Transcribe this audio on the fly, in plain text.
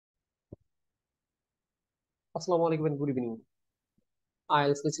আসসালামু আলাইকুম and good evening.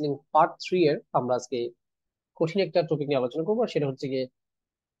 IELTS listening part 3 এর আমরা আজকে কঠিন একটা টপিক নিয়ে আলোচনা করবো, আর সেটা হচ্ছে গিয়ে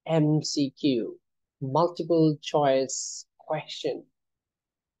এমসিকিউ, মাল্টিপল চয়েস কোয়েশ্চেন।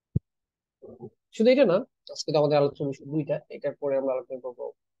 শুধু এটা না, আজকে তো আমাদের আলোচনা বিষয় দুইটা। এটার পরে আমরা আলোচনা করবো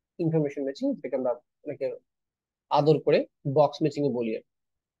ইনফরমেশন ম্যাচিং, যেটাকে আমরা অনেকে আদর করে বক্স ম্যাচিং ও বলি।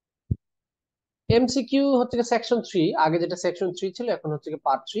 এমসিকিউ হচ্ছে সেকশন 3, আগে যেটা সেকশন 3 ছিল এখন হচ্ছে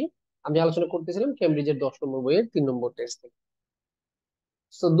পার্ট 3। আমি আলোচনা করতেছিলাম কেমব্রিজের 10 নম্বর বইয়ের 3 নম্বর টেস্ট থেকে।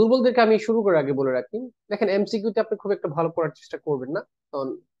 তো দুর্বলদেরকে আমি শুরু করার আগে বলে রাখি, দেখেন এমসিকিউ তে আপনি খুব একটা ভালো পড়ার চেষ্টা করবেন না, কারণ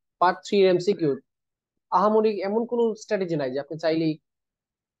পার্ট 3 এমসিকিউ আহামরি এমন কোনো স্ট্র্যাটেজি নাই যে আপনি চাইলেই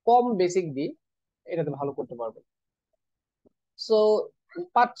কম বেসিক দিয়ে এটাতে ভালো করতে পারবেন। সো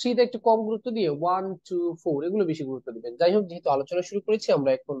পার্ট 3 তে একটু কম গুরুত্ব দিয়ে 1 2 4 এগুলো বেশি গুরুত্ব দিবেন। যাই হোক, যেহেতু আলোচনা শুরু করেছি,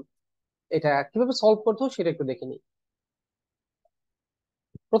 আমরা এখন এটা কিভাবে সলভ করতে হয় সেটা একটু দেখে নিই।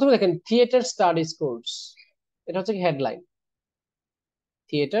 প্রথমে দেখেন থিয়েটার স্টাডিজ কোর্স, এটা হচ্ছে হেডলাইন,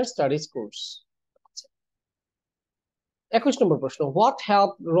 থিয়েটার স্টাডিজ কোর্স। 21 নম্বর প্রশ্ন, হোয়াট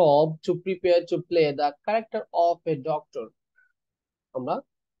হেল্প রব to prepare to play the character of a doctor. আমরা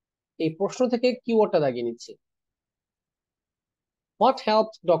এই প্রশ্ন থেকে কিওয়ার্ডটা দাগিয়ে নিচ্ছি। হোয়াট হেল্প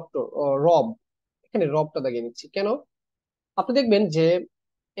ডক্টর রব, এখানে রবটা দাগিয়ে নিচ্ছি কেন? আপনি দেখবেন যে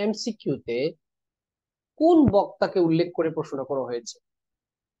এমসিকিউ তে কোন বক্তাকে উল্লেখ করে প্রশ্নটা করা হয়েছে।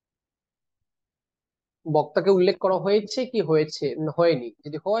 বক্তাকে উল্লেখ করা হয়েছে কি হয়েছে হয়নি,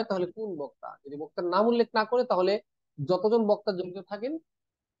 যদি হয় তাহলে কোন বক্তা, যদি বক্তার নাম উল্লেখ না করে তাহলে যতজন বক্তা জড়িত থাকেন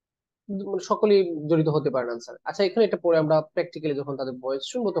মানে সকলেই জড়িত হতে পারেন আনসার। আচ্ছা, এখানে এটা পরে আমরা প্র্যাকটিক্যালি যখন তাদের ভয়েস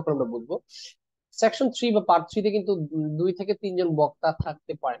শুনবো তখন আমরা বুঝবো। সেকশন 3 বা পার্ট 3 তে কিন্তু 2 থেকে 3 জন বক্তা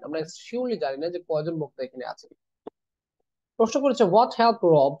থাকতে পারেন, আমরা শিওরলি জানি না যে কয়জন বক্তা এখানে আছে। প্রশ্ন করেছে হোয়াট হেল্প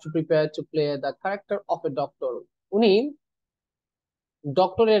রব to prepare to play the character of a doctor. উনি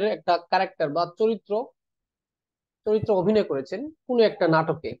ডক্টরের একটা ক্যারেক্টার বা চরিত্র চরিত্র অভিনয় করেছেন কোনো একটা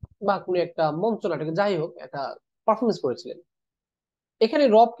নাটকে বা কোনো একটা মঞ্চ নাটকে, যাই হোক একটা পারফরমেন্স করেছিলেন। এখানে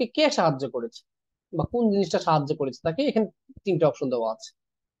রবকে কে সাহায্য করেছে বা কোন জিনিসটা সাহায্য করেছে তাকে, এখানে 3টে অপশন দেওয়া আছে।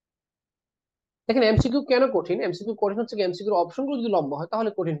 দেখেন এমসিকিউ কেন কঠিন, এমসিকিউ কঠিন হচ্ছে এমসিকিউর অপশন গুলো যদি লম্বা হয় তাহলে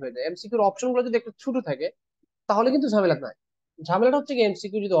কঠিন হয়ে যায়, এমসিকিউর অপশন গুলো যদি একটু ছোট থাকে তাহলে কিন্তু ঝামেলা নাই। ঝামেলাটা হচ্ছে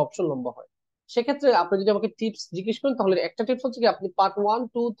এমসিকিউ যদি অপশন লম্বা হয়। সেক্ষেত্রে আপনি যদি আমাকে টিপস জিজ্ঞেস করেন তাহলে একটা টিপস হচ্ছে কি, আপনি পার্ট 1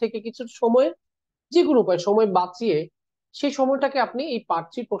 2 থেকে কিছু সময়, যে কোনো উপায় সময় বাঁচিয়ে সেই সময়টাকে আপনি এই পার্ট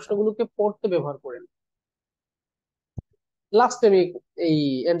 3 প্রশ্নগুলোকে পড়তে ব্যবহার করেন। লাস্টে আমি এই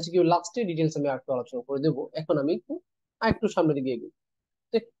এমসিকিউ লাস্টে ডিটেলস আমি আরেকটু আলোচনা করে দেবো। এখন আমি একটু সামনের দিকে এগিয়ে।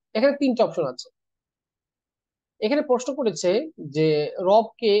 তো এখানে 3টে অপশন আছে। এখানে প্রশ্ন করেছে যে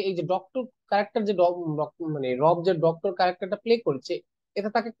রবকে, এই যে ডক্টর ক্যারেক্টার, যে মানে রব যে ডক্টর ক্যারেক্টারটা প্লে করেছে, এটা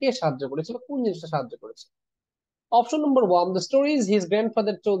তাকে কে সাহায্য করেছে বা কোন জিনিসটা সাহায্য করেছে। Option number 1, the stories his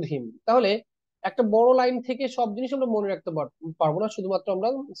grandfather told him. তাহলে একটা বড় লাইন থেকে সব জিনিস আমরা মনে রাখতে পারবো না, শুধুমাত্র আমরা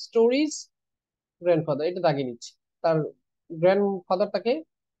স্টোরিজ গ্র্যান্ডফাদার এটা দাগিয়ে নিচ্ছি। তার গ্র্যান্ডফাদার তাকে,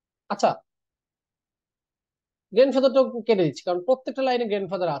 আচ্ছা গ্র্যান্ডফাদারটাও কেটে দিচ্ছি, কারণ প্রত্যেকটা লাইনে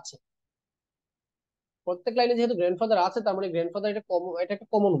গ্র্যান্ডফাদার আছে। প্রত্যেক লাইনে যেহেতু গ্র্যান্ডফাদার আছে, তার মানে গ্র্যান্ডফাদার এটা কমন, এটা একটা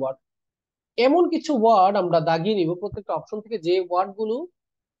কমন ওয়ার্ড। এমন কিছু ওয়ার্ড আমরা দাগিয়ে নিব প্রত্যেকটা অপশন থেকে, যে ওয়ার্ড গুলো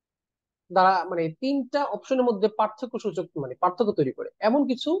দ্বারা মানে 3টা অপশনের মধ্যে পার্থক্য সূচক, মানে পার্থক্য তৈরি করে এমন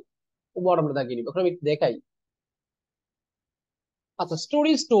কিছু ওয়ার্ড আমরা দাগিয়ে নিব। এখন আমি একটু দেখাই। আচ্ছা,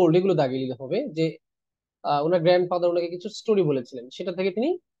 স্টোরি টোল্ড এগুলো দাগিয়ে নিতে হবে যে ওনার গ্র্যান্ডফাদার ওনাকে কিছু স্টোরি বলেছিলেন, সেটা থেকে তিনি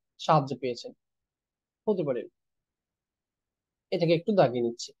সাহায্য পেয়েছেন, হতে পারে। এটাকে একটু দাগিয়ে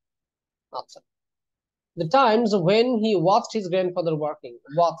নিচ্ছি। আচ্ছা, the times when he watched his grandfather working,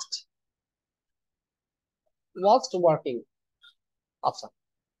 watched working, আচ্ছা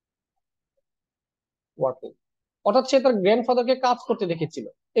ওয়ার্কিং, অর্থাৎ সে তার গ্র্যান্ডফাদারকে কাজ করতে দেখেছিল,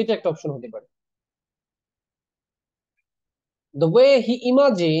 এটা একটা অপশন হতে পারে। the way he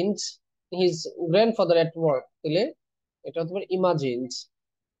imagined his grandfather at work, তাহলে এটা হতে পারে imagined,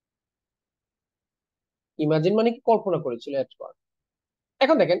 ইমাজিন মানে কি কল্পনা করেছিল at work।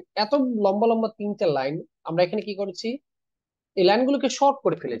 এখন দেখেন এত লম্বা লম্বা 3টে লাইন, আমরা এখানে কি করেছি, এই লাইনগুলোকে শর্ট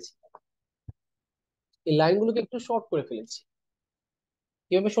করে ফেলেছি, এই লাইনগুলোকে একটু শর্ট করে ফেলেছি।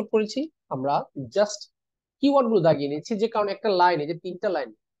 কিভাবে শর্ট করেছি, আমরা জাস্ট কিওয়ার্ড গুলো দাগিয়ে নিচ্ছি, যে কারণ একটা লাইনে যে 3টা লাইন,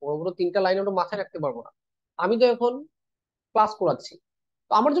 বড় বড় 3টা লাইন আমরা মাথায় রাখতে পারবো না। আমি তো এখন ক্লাস করাচ্ছি,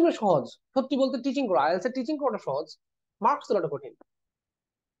 তো আমার জন্য সহজ, সত্যি বলতে টিচিং করা, আইএলটিএস এর টিচিং করাটা সহজ, মার্কস তোলাটা কঠিন।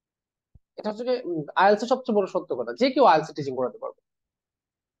 এটা হচ্ছে আইএলটিএস এর সবচেয়ে বড় সত্য কথা, যে কেউ আইএলটিএস টিচিং করাতে পারবে,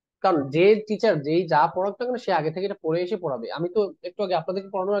 কারণ যে টিচার যেই যা পড়াক না কেন সে আগে থেকে এটা পড়ে এসে পড়াবে। আমি তো একটু আগে আপনাদেরকে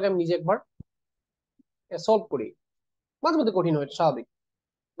পড়ানোর আগে আমি নিজে একবার সলভ করি, মাঝে মধ্যে কঠিন হয়, এটা স্বাভাবিক।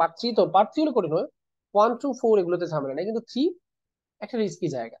 পার্ট 3 হলে কঠিন হয়, 1 2 4 এগুলোতে ঝামেলা নেই, কিন্তু 3 একটা রিস্কি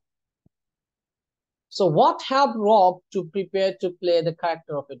জায়গা। So what helped Rob to prepare to play the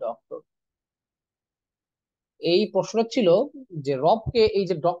character of a doctor? এই প্রশ্নটা ছিল যে রবকে এই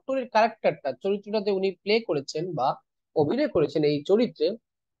যে ডক্টরের ক্যারেক্টারটা, চরিত্রটা যে উনি প্লে করেছেন বা অভিনয় করেছেন এই চরিত্রে,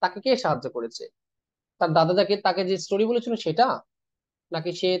 তাকে কে সাহায্য করেছে? তার দাদা যাকে তাকে যে স্টোরি বলেছিল সেটা,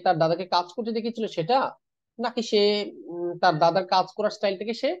 নাকি সে তার দাদাকে কাজ করতে দেখেছিল সেটা, নাকি সে তার দাদার কাজ করার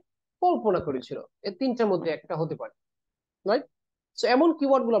স্টাইলটাকে সে কল্পনা করেছিল? এই তিনটার মধ্যে একটা হতে পারে, রাইট? তো এমন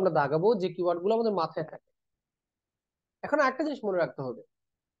কিওয়ার্ড গুলো আমরা দাগাবো যে কিওয়ার্ড গুলো আমাদের মাথায় থাকে। এখন একটা জিনিস মনে রাখতে হবে,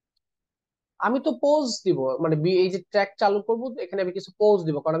 আমি তো পোজ দিব, মানে এই যে ট্র্যাক চালু করবো এখানে আমি কিছু পোজ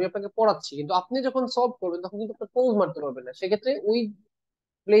দিব, কারণ আমি আপনাকে পড়াচ্ছি, কিন্তু আপনি যখন সলভ করবেন তখন কিন্তু আপনি পোজ মারতে পারবেন না। সেক্ষেত্রে ওই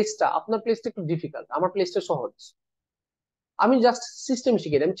প্লেসটা, আপনার প্লেসটা একটু ডিফিকাল্ট, আমার প্লেসটা সহজ। আমি জাস্ট সিস্টেম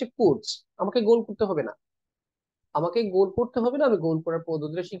শিখে দিই, আমি চেক করছি, আমাকে গোল করতে হবে না, আমাকে গোল করতে হবে না, আমি গোল করার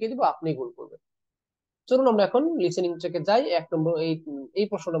পদ্ধতিটা শিখিয়ে দিব, আপনি গোল করবেন। চলুন আমরা এখন লিসেনিং চেকে যাই। 1 নম্বর এই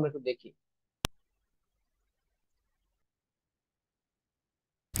প্রশ্নটা আমরা একটু দেখি।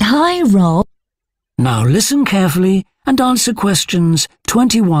 Hi, Rob. Now listen carefully and answer questions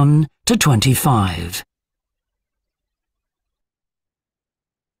 21 to 25.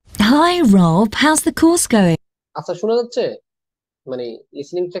 Hi, Rob. How's the course going? আচ্ছা, শোনা যাচ্ছে? মানে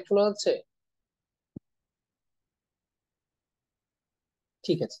লিসেনিং চেক শোনা যাচ্ছে?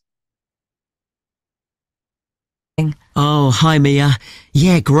 ঠিক আছে। Oh, hi Mia.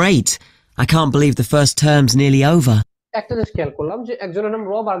 Yeah, great. I can't believe the first term's nearly over. একটা জিনিস খেয়াল করলাম যে একজনের নাম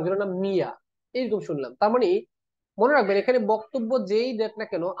রব আর একজনের নাম মিয়া, এইরকম শুনলাম। তার মানে মনে রাখবেন, এখানে বক্তব্য যেই দেখ না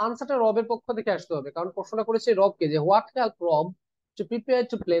কেন আনসারটা রবের পক্ষ থেকে আসতে হবে, কারণ প্রশ্নটা করেছে রবকে যে হোয়াট হেল্প রব to prepare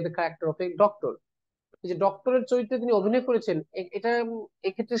to play the character of a doctor. এই যে ডক্টরের চরিত্রে তিনি অভিনয় করেছেন, এটা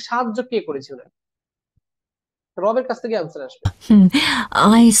এক্ষেত্রে সাহায্য কে করেছে ওনার? রবের কাছ থেকে আনসার আসবে।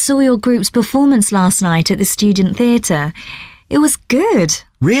 I saw your group's performance last night at the student theatre. It was good.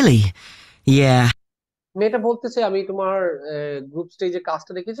 Really? Yeah. মেয়েটা বলতেছে আমি তোমার গ্রুপ স্টেজে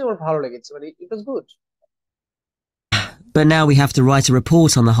কাজটা দেখেছি, আমার ভালো লেগেছে, মানে ইট was good. But now we have to write a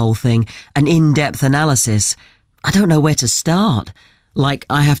report on the whole thing, an in-depth analysis. I don't know where to start. Like,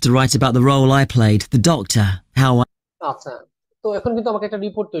 I have to write about the role I played, the doctor, how I... আচ্ছা, তো এখন কিন্তু আমাকে একটা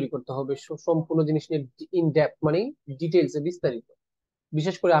report তৈরি করতে হবে সম্পূর্ণ জিনিস নিয়ে, ইন ডেপথ মানে ডিটেইলসে, বিস্তারিত,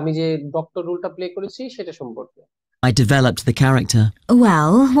 বিশেষ করে আমি যে ডক্টর রোলটা প্লে করেছি সেটা সম্পর্কে। I developed the character.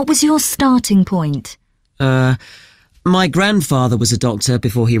 Well, what was your starting point? My grandfather was a doctor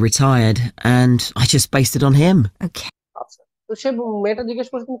before he retired, and I just based it on him. Okay. আচ্ছা, তো সে মেয়েটা জিজ্ঞেস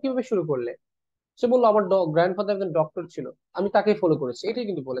করছে তুমি কিভাবে শুরু করলে, সে বললো আমার গ্র্যান্ডফাদার একজন ডক্টর ছিল, আমি তাকেই ফলো করেছি, এটাই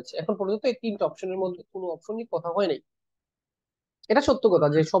কিন্তু বলেছে। এখন পর্যন্ত এই তিনটা অপশনের মধ্যে কোনো অপশন নিয়ে কথা হয় নাই। এটা সত্য কথা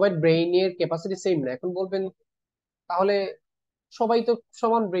যে সবাই ব্রেইনের ক্যাপাসিটি সেম না। এখন বলবেন তাহলে সবাই তো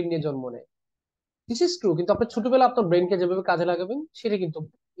সমান ব্রেইন নিয়ে জন্ম নেয়, দিস ইজ ট্রু, কিন্তু আপনি ছোটবেলায় আপনার ব্রেইনকে যেভাবে কাজে লাগাবেন সেটা কিন্তু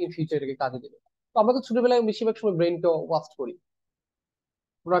ইন ফিউচারে কাজে দেবে। তো আমরা তো ছোটবেলায় বেশিরভাগ সময় ব্রেইনকে ওয়াস্ট করি,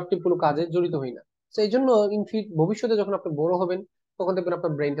 প্রোডাক্টিভ কোনো কাজে জড়িত হই না। তো এই জন্য ভবিষ্যতে যখন আপনি বড় হবেন তখন দেখবেন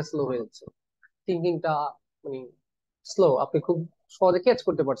আপনার ব্রেইনটা স্লো হয়ে যাচ্ছে, থিঙ্কিংটা মানে স্লো, আপনি খুব সহজে ক্যাচ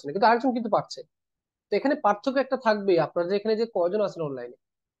করতে পারছেন না, কিন্তু আরেকজন কিন্তু পারছে। তো এখানে পার্থক্য একটা থাকবে, আপনার যে এখানে যে কয়জন আছেন অনলাইনে,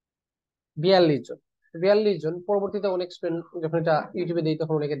 42 জন। 42 জন, পরবর্তীতে অনেক স্টুডেন্ট যখন এটা ইউটিউবে দেই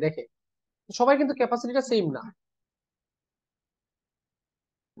তখন অনেকে দেখে, তো সবাই কিন্তু ক্যাপাসিটিটা সেম না।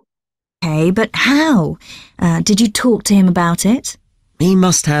 Okay, but how? Did you talk to him about it? He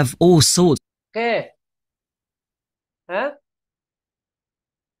must have all sorts. কে? হ্যাঁ,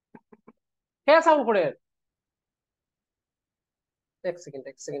 কে সাউন্ড করে? এক সেকেন্ড,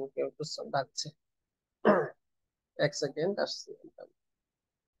 এক সেকেন্ড, কেউ একটু ডাকছে। এক সেকেন্ড আসছি।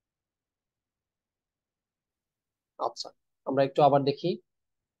 আচ্ছা, আমরা একটু আবার দেখি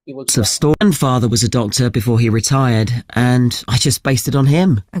কি বলছে। Of story. Grandfather was a doctor before he retired, and I just based it on him.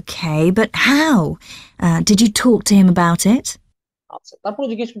 Okay, but how? Did you talk to him about it? আচ্ছা, তারপর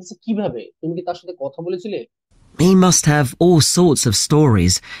জিজ্ঞেস করতেছে কিভাবে, তুমি কি তার সাথে কথা বলেছিলে? He must have all sorts of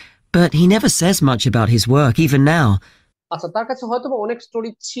stories, but he never says much about his work, even now. আচ্ছা, তার কাছে হয়তোবা অনেক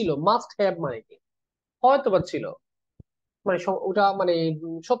স্টোরি ছিল, মাস্ট হ্যাভ মানে কি, হয়তোবা ছিল, মানে ওটা মানে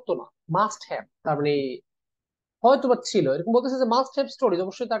সত্য না। মাস্ট হ্যাভ তার মানে হয়তোবা ছিল, এরকম বলতেছে যে মাস্ট হ্যাভ স্টোরি,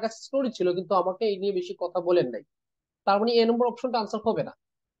 অবশ্যই তার কাছে স্টোরি ছিল কিন্তু আমাকে এই নিয়ে বেশি কথা বলেন নাই। তার মানে এ নম্বর অপশনটা আনসার হবে না।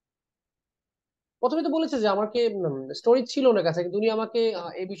 প্রথমে তো বলেছে যে আমাকে স্টোরি ছিল ওনার কাছে, কিন্তু উনি আমাকে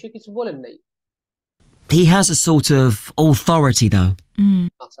এই বিষয়ে কিছু বলেন নাই। He has a sort of authority, though.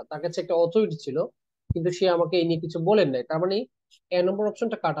 আচ্ছা, তার কাছে একটা অথরিটি ছিল কিন্তু সে আমাকে এই নিয়ে কিছু বলেন নাই, তার মানে এ নম্বর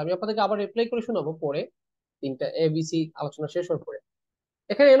অপশনটা কাট। আমি আপনাদেরকে আবার রিপ্লাই করে শোনাবো পরে, তিনটা এবিসি আলোচনা শেষ হওয়ার পরে।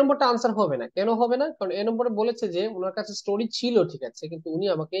 এখানে এ নম্বরটা আনসার হবে না। কেন হবে না? কারণ এ নম্বরে বলেছে যে ওনার কাছে স্টোরি ছিল, ঠিক আছে, কিন্তু উনি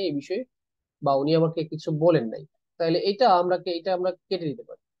আমাকে এই বিষয়ে বা উনি আমাকে কিছু বলেন নাই। তাহলে এটা আমরা কেটে দিতে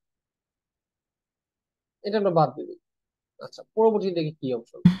পারি। এটা আমরা বাদ দিই। আচ্ছা, পরবর্তী দেখি কি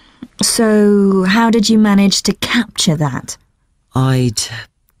option. So, how did you manage to capture that?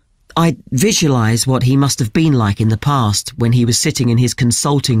 I'd visualize what he must have been like in the past when he was sitting in his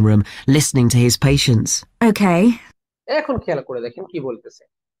consulting room listening to his patients. Okay. এখন খেয়াল করে দেখেন কি বলতেছে।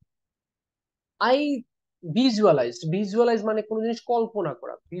 I visualise মানে কোনো জিনিস কল্পনা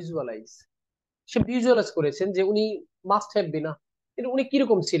করা, ভিজুয়ালাইজ। সে ভিজুয়ালাইজ করেছেন যে উনি মাস্ট হ্যাভ বিন, না কিন্তু উনি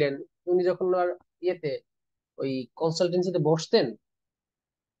কিরকম ছিলেন উনি যখন আর ইয়েতে ওই কনসালটেন্সিতে বসতেন,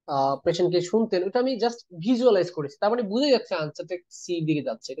 পেশেন্টকে শুনতেন, ওটা আমি জাস্ট ভিজুয়ালাইজ করেছি। তার মানে বুঝে যাচ্ছে আনসারটা সি দিকে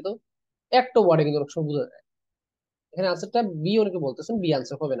যাচ্ছে, কিন্তু একটা ওয়ার্ডে কিন্তু অনেক সময় বোঝা যায়। এখানে আনসারটা বি, অনেকে বলতেছেন বি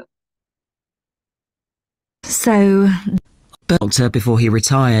আনসার হবে না। So, Doctor before he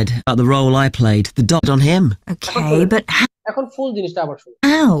retired, about the role I played, the doctor on him. okay, but এখন ফুল জিনিসটা আবার শুনুন।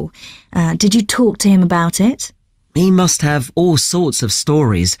 how? Did you talk to him about it? He must have all sorts of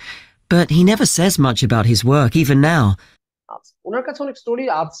stories, but he never says much about his work, even now. আচ্ছা, ওনার কাছে অনেক story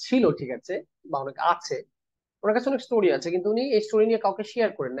ছিল, ঠিক আছে, বা অনেক আছে, ওনার কাছে অনেক স্টোরি আছে, কিন্তু উনি এই স্টোরি নিয়ে কাউকে শেয়ার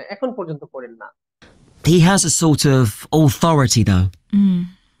করেন না, এখন পর্যন্ত করেন না। He has a sort of authority, though.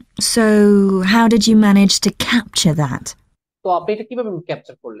 So, how did you manage to capture that? তো আপনি এটা কিভাবে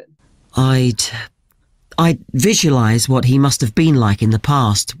ক্যাপচার করলেন? I'd visualize what he must have been like in the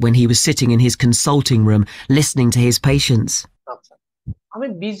past when he was sitting in his consulting room listening to his patients. আচ্ছা, আমি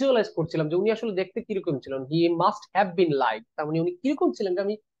visualise করছিলাম যে উনি আসলে দেখতে কিরকম ছিলেন, he must have been like, তার মানে উনি কিরকম ছিলেন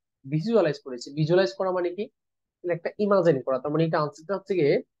আমি ভিজুয়ালাইজ করেছি। ভিজুয়ালাইজ করা মানে কি, মানে একটা ইমাজিন করা। তার মানে এটা আনসারটা হচ্ছে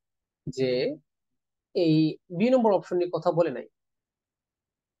গিয়ে যে এই বি নম্বর অপশন নিয়ে কথা বলে নাই,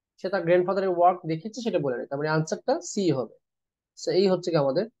 সে তার গ্র্যান্ডফাদারের ওয়ার্ক দেখেছে সেটা বলে নাই, তার মানে আনসারটা সি হবে। So, এই হচ্ছে কি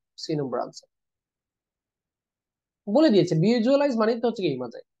আমাদের সি নম্বর আনসার। বলে দিয়েছে ভিজুয়ালাইজ মানে তো হচ্ছে কি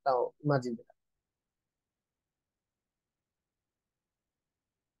ইমাজিন, তাও ইমাজিন।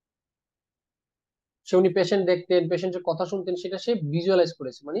 সে উনি পেশেন্ট দেখতেন, পেশেন্টের কথা শুনতেন, সেটা সে ভিজুয়ালাইজ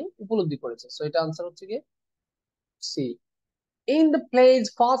করেছে, মানে উপলব্ধি করেছে। সো এটা আনসার হচ্ছে কি C. In the plays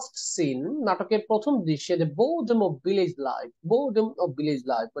first scene, নাটকের প্রথম দৃশ্যে, the boredom of village life, boredom of village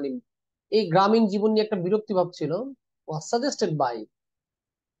life মানে এই গ্রামীণ জীবন নিয়ে একটা বিরক্তি ভাব ছিল। সাজেস্টেড বাই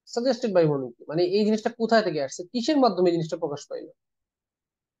মানে কি, মানে এই জিনিসটা কোথায় থেকে আসছে, কিসের মাধ্যমে এই জিনিসটা প্রকাশ পাইলো।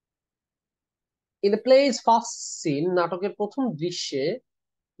 In the plays first scene, নাটকের প্রথম দৃশ্যে,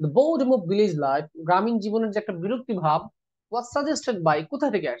 the boredom of village life, গ্রামীণ জীবনের যে একটা বিরক্তি ভাব, ওয়াজ সাজেস্টেড বাই, কোথা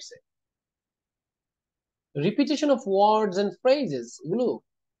থেকে আসছে, repetition of words and phrases, এগুলো।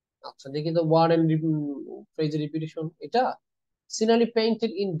 আচ্ছা, দেখি তো ওয়ার্ড এন্ড ফ্রেজ রিপিটেশন, এটা সিনারি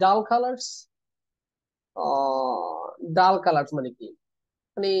পেইন্টেড ইন ডাল কালার্স। ডাল কালার্স মানে কি,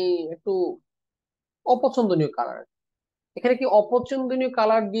 মানে একটু অপছন্দনীয় কালার। এখানে কি অপছন্দনীয়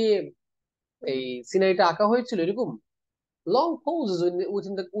কালার দিয়ে এই সিনারিটা আঁকা হয়েছিল এরকম? লং পৌজেস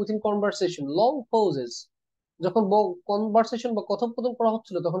উইথিন কনভারসেশন, লং পৌজেস, যখন কনভারসেশন বা কথোপকথন করা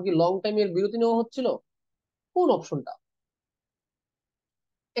হচ্ছিল তখন কি লং টাইমের বিরতি নেওয়া হচ্ছিল? কোন অপশনটা?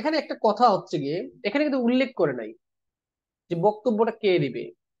 এখানে একটা কথা হচ্ছে গিয়ে, এখানে কিন্তু উল্লেখ করে নাই যে বক্তব্যটা কে দিবে,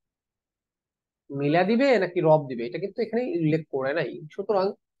 মিলা দিবে নাকি রব দিবে, এটা কিন্তু এখানে উল্লেখ করে নাই। সুতরাং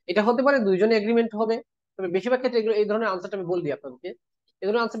এটা হতে পারে দুইজনে এগ্রিমেন্ট হবে, তবে বেশিরভাগ ক্ষেত্রে এই ধরনের আনসারটা আমি বলে দিই আপনাদেরকে, এই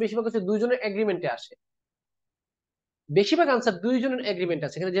ধরনের আনসার বেশিরভাগ হচ্ছে দুইজনের এগ্রিমেন্টে আসে। বেশিরভাগ আনসার দুইজনের এগ্রিমেন্ট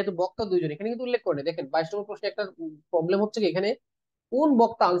আছে, এখানে যেহেতু বক্তা দুইজন, এখানে কিন্তু উল্লেখ করে নাই। দেখেন 22 নম্বর প্রশ্নে একটা প্রবলেম হচ্ছে কি, এখানে কোন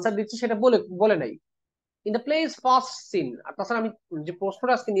বক্তা আনসার দিচ্ছে সেটা বলে বলে নাই। In the place first scene, আর তাছাড়া আমি যে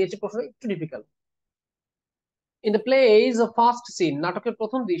প্রশ্নটা আজকে নিয়েছি প্রশ্নটা একটু difficult. In the place of first scene, নাটকের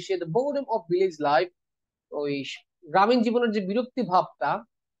প্রথম দৃশ্যে, the boredom of village life, ওই গ্রামীণ জীবনের যে বিরক্তি ভাবটা,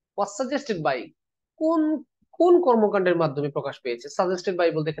 ওয়াজ সাজেস্টেড বাই, কোন কোন কর্মকাণ্ডের মাধ্যমে প্রকাশ পেয়েছে। সাজেস্টেড বাই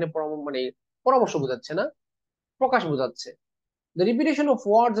বলতে এখানে মানে পরামর্শ বোঝাচ্ছে না, প্রকাশ বোঝাচ্ছে। The repetition of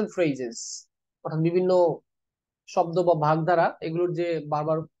words and phrases, অর্থাৎ বিভিন্ন শব্দ বা ভাগ দ্বারা এগুলোর যে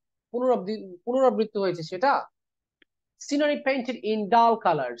বারবার পুনরাবৃত্তি হয়েছে সেটা। সিনারি পেইন্টেড ইন ডাল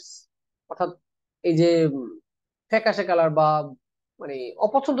কালার্স, অর্থাৎ এই যে ফ্যাকাশে কালার বা মানে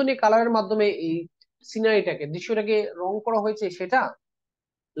অপছন্দনীয় কালারের মাধ্যমে এই সিনারিটাকে, দৃশ্যটাকে রং করা হয়েছে সেটা।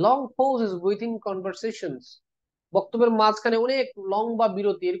 লং পৌজেস উইথিন কনভারসেশনস, বক্তব্যের মাঝখানে অনেক লং বা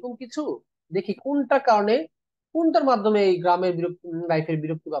বিরতি, এরকম কিছু। দেখি কোনটার কারণে, কোনটার মাধ্যমে এই গ্রামের বিরক্তি, লাইফের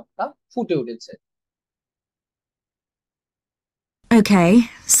বিরক্তি ভাবটা ফুটে উঠেছে। Okay,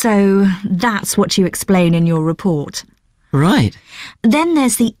 so that's what you explain in your report. Right. Then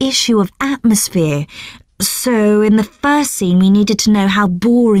there's the issue of atmosphere. So, in the first scene, we needed to know how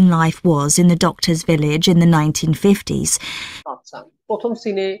boring life was in the doctor's village in the 1950s. আচ্ছা, প্রথম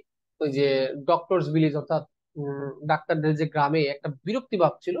সিনে ওই যে doctors village, অর্থাৎ ডাক্তারদের যে গ্রামে একটা বিরক্তি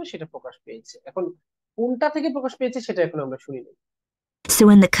ভাব ছিল সেটা প্রকাশ পেয়েছে। এখন কোনটা থেকে প্রকাশ পেয়েছে সেটা এখন আমরা শুনিনি। So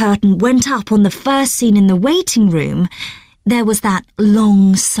when the curtain went up on the first scene in the waiting room, there was that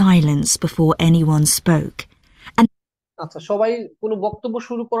long silence before anyone spoke. And আচ্ছা, সবাই কোনো বক্তব্য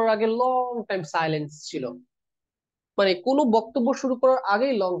শুরু করার আগে লং টাইম সাইলেন্স ছিল। মানে কোনো বক্তব্য শুরু করার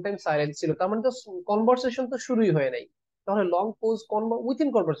আগেই লং টাইম সাইলেন্স ছিল, তার মানে তো কনভারসেশন তো শুরুই হয় নাই। তাহলে লং পোজ উইথিন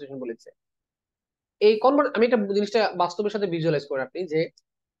কনভারসেশন বলেছে। আমি একটা জিনিসটা বাস্তবের সাথে ভিজুয়ালাইজ করেন আপনি, যে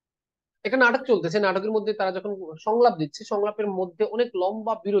একটা নাটক চলতেছে, নাটকের মধ্যে তারা যখন সংলাপ দিচ্ছে, সংলাপের মধ্যে অনেক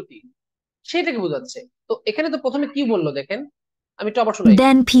লম্বা বিরতি, সেটাকে বোঝাচ্ছে। তো এখানে তো প্রথমে কি বললো দেখেন, আমি একটু আবার শোনাই।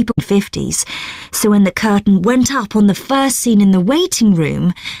 then people 50s. So when the curtain went up on the first scene in the waiting room,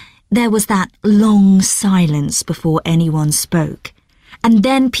 there was that long silence before anyone spoke. And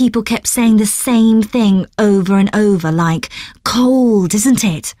then people kept saying the same thing over and over, like, cold, isn't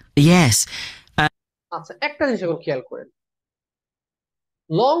it? Yes. আচ্ছা, একটা জিনিস এখন খেয়াল করেন,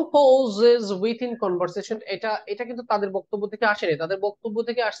 long pauses within conversation, এটা এটা কিন্তু তাদের বক্তব্য থেকে আসেনি। তাদের বক্তব্য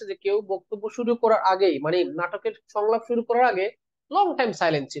থেকে আসছে যে কেউ বক্তব্য শুরু করার আগেই, মানে নাটকের সংলাপ শুরু করার আগে লং টাইম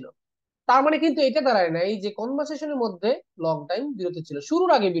সাইলেন্ট ছিল। তার মানে কিন্তু এটা দাঁড়ায় না এই যে কনভারসেশনের মধ্যে লং টাইম বিরতি ছিল,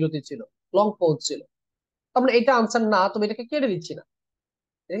 শুরুর আগে বিরতি ছিল, লং পজ ছিল। তার মানে এটা আনসার না, তবে এটাকে কেটে দিচ্ছি না,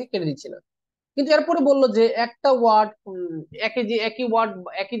 এটাকে কেটে দিচ্ছি না। কিন্তু এরপরে বললো যে একটা ওয়ার্ড, একই ওয়ার্ড,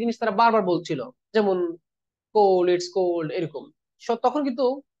 একই জিনিস তারা বারবার বলছিল, যেমন কোল্ড, ইটস কোল্ড, এরকম। তখন কিন্তু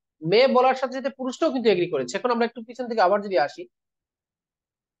মেয়ে বলার সাথে সাথে পুরুষটাও কিন্তু এগ্রি করেছে। এখন আমরা একটু পিছন থেকে আবার যদি আসি,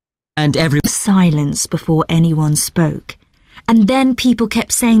 And silence before anyone spoke. And then people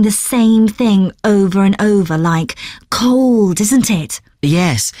kept saying the same thing over and over, like, cold, isn't it?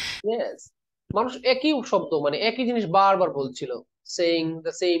 yes. Yes, মানুষ একই শব্দ, মানে একই জিনিস বারবার বলছিল, saying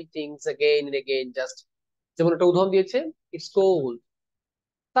the same things again and again, just যেমন একটা উদাহরণ দিয়েছে, ইটস কোল্ড।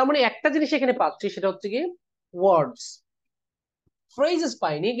 তার মানে একটা জিনিস এখানে পাচ্ছি, সেটা হচ্ছে কি ওয়ার্ডস, ফ্রেজেস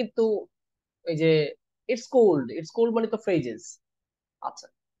পাইনি কিন্তু। এই যে ইটস কোল্ড মানে তো ফ্রেজেস। আচ্ছা,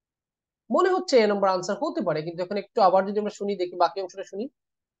 মনে হচ্ছে এ নম্বর আনসার হতে পারে, কিন্তু এখন একটু আবার যদি আমরা শুনি, দেখি বাকি অংশটা শুনি।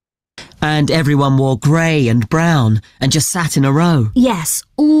 And everyone wore grey and brown and just sat in a row. Yes,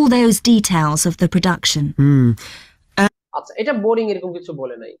 all those details of the production. আচ্ছা, এটা বোরিং এরকম কিছু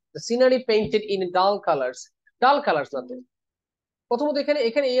বলে নাই। দ্য সিনারি পেইন্টেড ইন ডাল কালার্স, ডাল কালার্স না তো। প্রথমত এখানে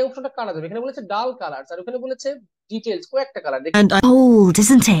এখানে এই অংশটা কাটা যাবে, এখানে বলেছে ডাল কালার্স, আর ওখানে বলেছে ডিটেইলস, কয়েকটা কালার দেখি। And Cold,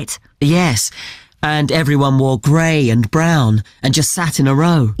 isn't it? yes. And everyone wore grey and brown and just sat in a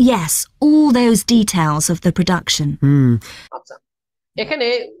row. Yes, all those details of the production. আচ্ছা, এখানে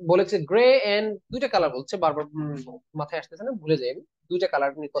বলেছে গ্রে এন্ড, দুইটা কালার বলছে বারবার, মাথায় আসতেছে না, ভুলে যাই আমি। দুইটা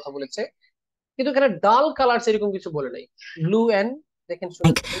কালার নিয়ে কথা বলেছে, কিন্তু এখানে ডাল কালার্স এরকম কিছু বলে নাই। ব্লু এন্ড, দেখেন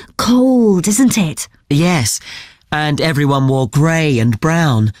Like, cold, isn't it? Yes. And everyone wore grey and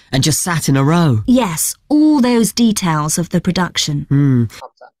brown and just sat in a row. Yes, all those details of the production.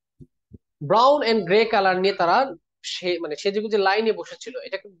 আচ্ছা, ব্রাউন এন্ড গ্রে কালার নিয়ে তারা মানে সেজেগুজে লাইনে বসেছিল।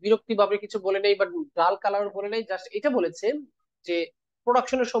 এটা বিরক্তি ভাবে কিছু বলে নেই, বাট ডাল কালার বলে নেই, জাস্ট এটা বলেছে যে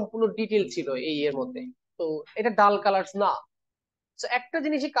প্রোডাকশনের সম্পূর্ণ ডিটেল ছিল এই এর মধ্যে। তো এটা ডাল কালার্স না। তো একটা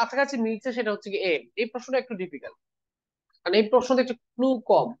জিনিসই কাছাকাছি মিলছে, সেটা হচ্ছে কি এই প্রশ্নটা একটু ডিফিকাল্ট, কারণ এই প্রশ্নটা একটু ক্লু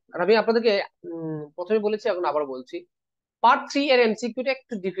কম। আর আমি আপনাদেরকে প্রথমে বলেছি, এখন আবার বলছি, পার্ট 3 এর এমসিকিউটা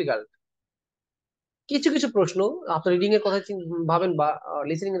একটু ডিফিকাল্ট। কিছু কিছু প্রশ্ন, আপনি রিডিং এর কথা ভাবেন বা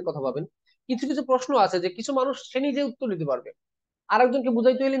লিসেনিং এর কথা ভাবেন, কিছু কিছু প্রশ্ন আছে যে কিছু মানুষ সে নিজে উত্তর দিতে পারবে, আরেকজনকে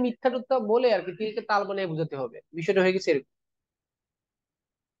বুঝাইতে হলে মিথ্যা টুথ্যা বলে আর কি তিলকে তাল বানিয়ে বুঝাতে হবে, বিষয়টা হয়ে গেছে এরকম।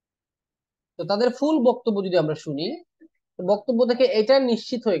 তো তাদের ফুল বক্তব্য যদি আমরা শুনি, তো বক্তব্য থেকে এটা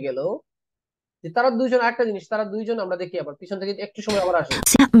নিশ্চিত হয়ে গেল যে তারা দুইজন, একটা জিনিস, তারা দুইজন, আমরা দেখি আবার পিছন থেকে একটু সময় আবার আসি।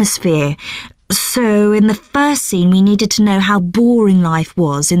 The atmosphere. So in the first scene, we needed to know how boring life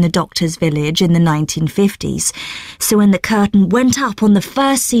was in the doctor's village in the 1950s. So when the curtain went up on the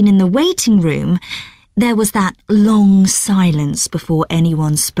first scene in the waiting room, there was that long silence before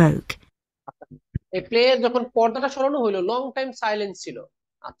anyone spoke. এই play যখন পর্দাটা সরানো হইলো, long time silence ছিল।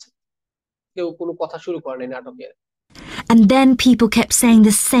 আচ্ছা, কেউ কোনো কথা শুরু করেনি নাটকের। And then people kept saying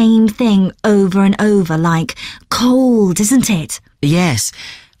the same thing over and over, like, cold, isn't it? Yes.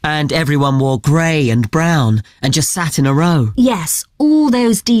 And everyone wore grey and brown and just sat in a row. Yes, all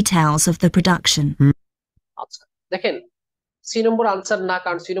those details of the production. আচ্ছা, দেখেন, C নম্বর answer না,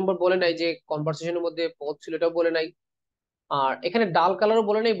 কারণ C নম্বর বলে নাই যে কনভারসেশনের মধ্যে পদ ছিল, এটাও বলে নাই। আর এখানে ডাল কালারও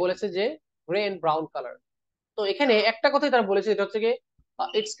বলে নাই, বলেছে যে গ্রে এন্ড ব্রাউন কালার। তো এখানে একটা কথাই তারা বলেছে, এটা হচ্ছে কি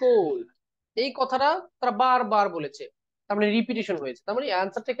ইটস কোল্ড। এই কথাটা তারা বারবার বলেছে, তার মানে রিপিটেশন হয়েছে। তার মানে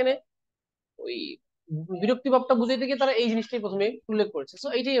আনসারটা এখানে ওই বিরক্তি ভাবটা বুঝাইতে গিয়ে তারা এই জিনিসটাই প্রথমে উল্লেখ করেছে। সো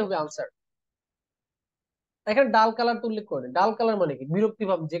এইটাই হবে আনসার। এখানে ডাল কালার তো উল্লেখ করে, ডাল কালার মানে কি বিরক্তি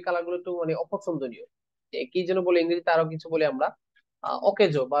ভাব, যে কালার গুলো একটু মানে অপছন্দনীয়, কি যেন বলে ইংরেজিতে, আরো কিছু বলে আমরা,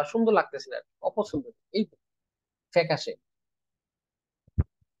 অকেজো বা সুন্দর লাগতেছে না, অপছন্দনীয়, এই ফ্যাকাশে।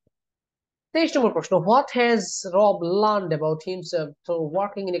 23 নম্বর প্রশ্ন, হোয়াট হ্যাজ রব learned about himself through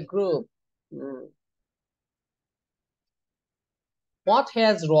working in a group? What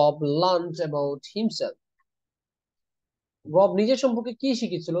has রব লার্নড অ্যাবাউট হিমসেলফ? রব নিজের সম্পর্কে কি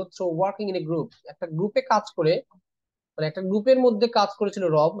শিখেছিল through working in a group? একটা গ্রুপে কাজ করে, মানে একটা গ্রুপের মধ্যে কাজ করেছিল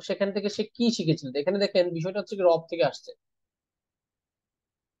রব, সেখান থেকে সে কি শিখেছিল? এখানে দেখেন বিষয়টা হচ্ছে কি রব থেকে আসছে।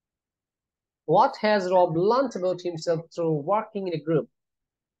 What has Rob learned about himself through working in a group?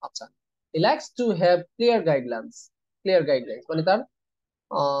 আচ্ছা, he likes to have clear guidelines. Clear guidelines মানে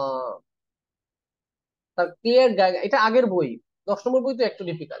আহ, তার ক্লিয়ার গাইড, এটা আগের বই। 10 নম্বর বই তো একটু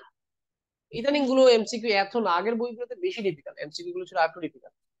ডিফিকাল্ট। ইদানিং গুলো এমসিকিউ এত না, আগের বইগুলোতে বেশি ডিফিকাল্ট, এমসিকিউ গুলো ছিল একটু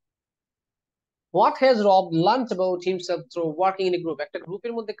ডিফিকাল্ট। হোয়াট হ্যাজ রব learned about himself through working in a group? একটা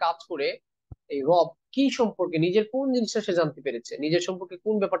গ্রুপের মধ্যে কাজ করে এই রব কি সম্পর্কে, নিজের কোন জিনিসটা সে জানতে পেরেছে, নিজের সম্পর্কে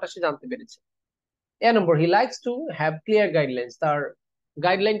কোন ব্যাপারটা সে জানতে পেরেছে? এ নম্বর, he likes to have clear guidelines, তার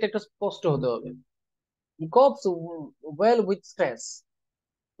গাইডলাইনটা একটু স্পষ্ট হতে হবে। হি কোপস ওয়েল উইথ স্ট্রেস,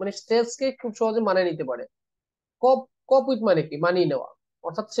 মানে স্ট্রেসকে খুব সহজে মানিয়ে নিতে পারে। কপ কপ উইথ মানে কি? মানিয়ে নেওয়া,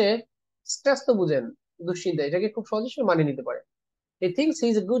 অর্থাৎ সে স্ট্রেস তো বুঝেন, দুশ্চিন্তা, এটাকে খুব সহজে সে মানিয়ে নিতে পারে। He thinks he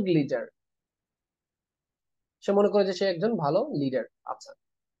is a good leader, সে মনে করে যে সে একজন ভালো লিডার। আচ্ছা,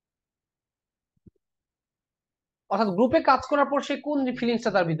 অর্থাৎ গ্রুপে কাজ করার পর সে কোন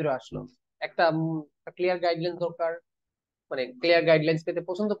ফিলিংসটা তার ভিতরে আসলো? একটা ক্লিয়ার গাইডলাইন দরকার, মানে ক্লিয়ার গাইডলাইন্স পেতে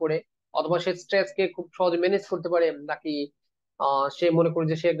পছন্দ করে, অথবা সে স্ট্রেস কে খুব সহজে ম্যানেজ করতে পারে, নাকি সে মনে করে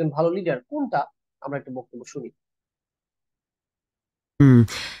যে সে একজন ভালো লিডার? কোনটা? আমরা একটু বক্তব্য শুনি।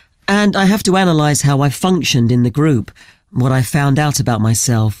 And I have to analyze how I functioned in the group, what I found out about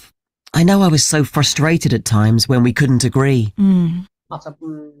myself. I know I was so frustrated at times when we couldn't agree. আচ্ছা,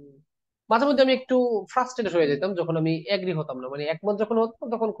 মাঝে মধ্যে আমি একটু ফ্রাস্ট্রেটেড হয়ে যেতাম যখন আমি এগ্রি হতাম না, মানে একমত যখন হতাম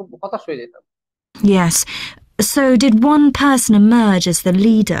তখন খুব হতাশ হয়ে যেতাম। Yes. So did one person emerge as the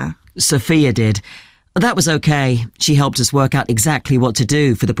leader? Sophia did. That was okay. She helped us work out exactly what to do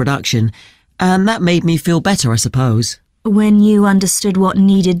for the production, and that made me feel better, I suppose. When you understood what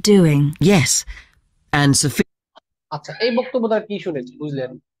needed doing? Yes. And Sophia... আচ্ছা, এই বক্তব্যটা কি শুনেছি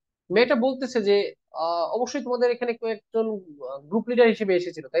বুঝলেন? মেয়েটা বলতেছে যে অবশ্যই তোমাদের এখানে কেউ একজন গ্রুপ লিডার হিসেবে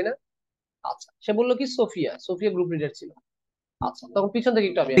এসেছিল, তাই না? আচ্ছা, সে বললো কি সোফিয়া, সোফিয়া গ্রুপ লিডার ছিল। আচ্ছা, তখন পিছন থেকে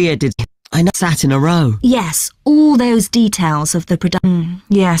একটু আমি Sophia did. I know, sat in a row. Yes, all those details of the production.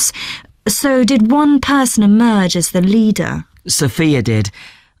 Yes. So did one person emerge as the leader? Sophia did.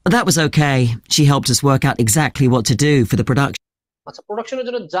 That was okay. She helped us work out exactly what to do for the production. আচ্ছা, প্রোডাকশনের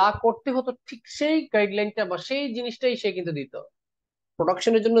জন্য যা করতে হতো ঠিক সেই গাইডলাইনটা বা সেই জিনিসটাই সে কিন্তু দিত।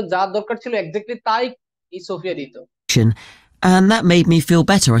 প্রোডাকশনের জন্য যা দরকার ছিল এক্স্যাক্টলি তাই এই সোফিয়া দিত। And that made me feel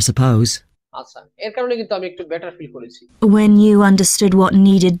better, I suppose. আচ্ছা, এর কারণে কিন্তু আমি একটু বেটার ফিল করেছি। When you understood what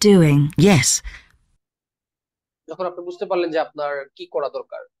needed doing? Yes. যখন আপনি বুঝতে পারলেন যে আপনার কি করা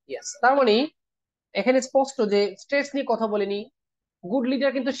দরকার। ইয়েস, তার মানে এখানে স্পষ্ট যে স্ট্রেস নিয়ে কথা বলেনি, গুড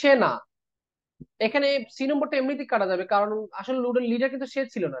লিডার কিন্তু সে না। এখানে সি নম্বরটা এমনিতেই কাটা যাবে, কারণ আসলে লিডার কিন্তু সে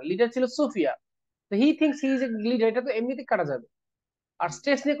ছিল না, লিডার ছিল সোফিয়া। তো he thinks he is a leader, এটা তো এমনিতেই কাটা যাবে। আর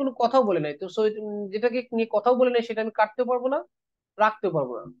স্ট্রেস নিয়ে কোনো কথাও বলে নাই, তো যেটাকে নিয়ে কথাও বলে নাই সেটা আমি কাটতেও পারবো না, রাখতেও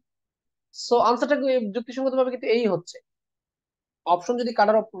পারবো না। সো আনসারটা যুক্তিসঙ্গত ভাবে কিন্তু এই হচ্ছে। অপশন যদি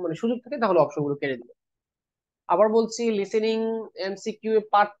কাটার মানে সুযোগ থাকে তাহলে অপশন গুলো কেটে দিবে। আবার বলছি, লিসেনিং এমসিকিউ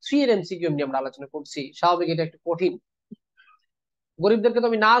পার্ট 3 এর এমসিকিউ নিয়ে আমরা আলোচনা করছি। স্বাভাবিক এটা একটু কঠিন, গরিবদেরকে তো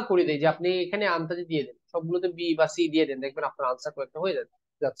আমি না করে দিই যে আপনি এখানে আনসার দিয়ে দেন, সবগুলোতে বি বা সি দিয়ে দেন, দেখবেন আপনার আনসার কয়েকটা হয়ে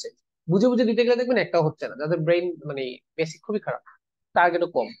যাচ্ছে। বুঝে বুঝে দিতে গেলে দেখবেন একটাও হচ্ছে না, যাদের ব্রেন মানে বেসিক খুবই খারাপ, টার্গেটও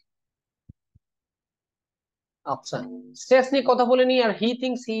কম। আচ্ছা, স্ট্রেস নিয়ে কথা বলে নি, আর he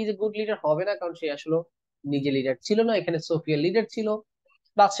thinks he is a good leader হবে না, কারণ সে আসলে নিজে লিডার ছিল না, এখানে সোফিয়া লিডার ছিল।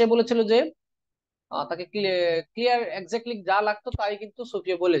 প্লাস সে বলেছিল যে তাকে ক্লিয়ার এক্স্যাক্টলি যা লাগতো তাই কিন্তু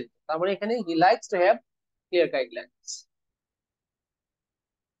সোফিয়া বলে দিত। তার মানে এখানে he likes to have clear guidelines.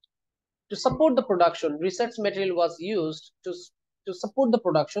 To support the production, research material was used to support the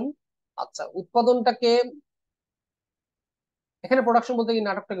production. আচ্ছা, উৎপাদনটাকে, এখানে প্রোডাকশন বলতে কি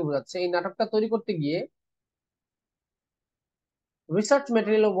নাটকটাকে বোঝাচ্ছে। এই নাটকটা তৈরি করতে গিয়ে research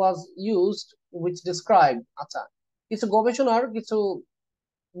material was used which describe, আচ্ছা, কিছু গবেষণার কিছু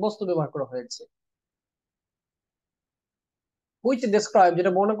বস্তু ব্যবহার করা হয়েছে। which describe,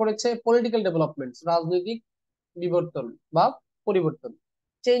 যেটা বর্ণনা করেছে পলিটিক্যাল ডেভেলপমেন্টস, রাজনৈতিক বিবর্তন বা পরিবর্তন।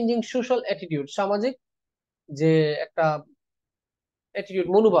 চেঞ্জিং সোশ্যাল অ্যাটিটিউড, সামাজিক যে একটা অ্যাটিটিউড,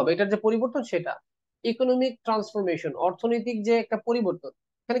 মনোভাব, এটার যে পরিবর্তন সেটা। ইকোনমিক ট্রান্সফরমেশন, অর্থনৈতিক যে একটা পরিবর্তন,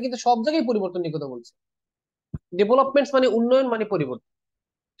 এখানে কিন্তু সব জায়গায় পরিবর্তন নিয়ে কথা বলছে। ডেভেলপমেন্টস মানে উন্নয়ন, মানে পরিবর্তন।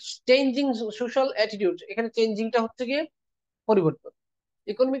 চেঞ্জিং সোশ্যাল অ্যাটিটিউড, এখানে চেঞ্জিংটা হচ্ছে গিয়ে পরিবর্তন।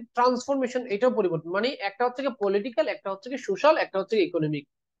 ইকোনমিক ট্রান্সফরমেশন, এটাও পরিবর্তন, মানে একটা হচ্ছে গিয়ে পলিটিক্যাল, একটা হচ্ছে গিয়ে সোশ্যাল, একটা হচ্ছে গিয়ে ইকোনমিক,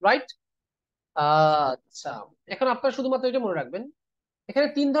 রাইট? আচ্ছা, এখন আপনারা শুধুমাত্র এটা মনে রাখবেন, এখানে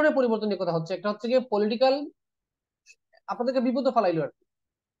তিন ধরনের পরিবর্তনের কথা হচ্ছে। একটা হচ্ছে গিয়ে পলিটিক্যাল, আপনাদেরকে বিপদে ফেলাইলো আর কি।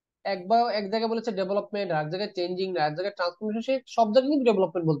 এক জায়গায় বলেছে ডেভেলপমেন্ট, আর এক জায়গায় চেঞ্জিং, আর এক জায়গায় ট্রান্সফরমেশন। সে সব জায়গায় কিন্তু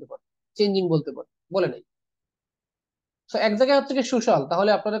ডেভেলপমেন্ট বলতে পারে, চেঞ্জিং বলতে পারে, বলে নাই। তো এক জায়গায় হচ্ছে কি সোশ্যাল, তাহলে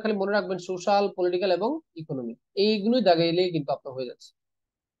আপনারা খালি মনে রাখবেন সোশ্যাল, পলিটিক্যাল এবং ইকোনমিক, এইগুলোই দাগাইলেই কিন্তু আপনার হয়ে যাচ্ছে।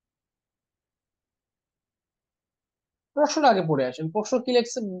 প্রশ্নটা আগে পড়ে আসেন, প্রশ্ন কি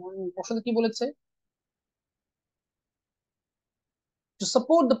লেখছে, প্রশ্নটা কি বলেছে? টু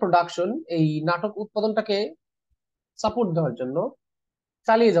সাপোর্ট দ্য প্রোডাকশন, এই নাটক উৎপাদনটাকে সাপোর্ট দেওয়ার জন্য,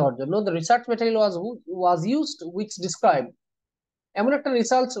 চালিয়ে যাওয়ার জন্য, the research material was used which describe, এমন একটা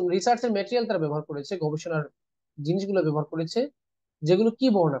রিসার্চের ম্যাটেরিয়াল তারা ব্যবহার করেছে, গবেষণার জিনিসগুলো ব্যবহার করেছে, যেগুলো কি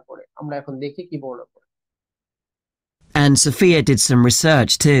বর্ণনা করে। আমরা এখন দেখি কি বর্ণনা করে। And Sophia did some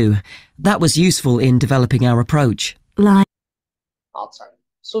research too. That was useful in developing our approach. Like আচ্ছা,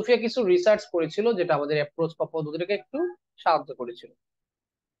 সোফিয়া কিছু রিসার্চ করেছিল যেটা আমাদের অ্যাপ্রোচ বা পদ্ধতিটাকে একটু সাহায্য করেছিল।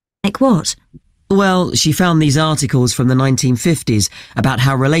 what? Well, she found these articles from the 1950s about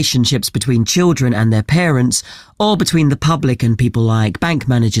how relationships between children and their parents, or between the public and people like bank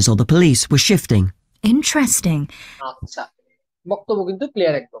managers or the police, were shifting. Interesting. আচ্ছা, বক্তব্য কিন্তু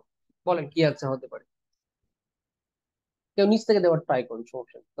clear একদম। বলেন কি answer হতে পারে? কেউ নিচ থেকে দেওয়ার ট্রাই করুন,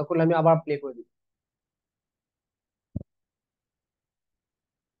 সমস্যা নেই, তখন আমি আবার প্লে করে দিব।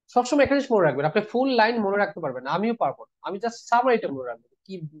 সবসময় একটা জিনিস মনে রাখবেন, আপনি ফুল লাইন মনে রাখতে পারবেন না, আমিও পারবো না, আমি জাস্ট সামারিটা মনে রাখবো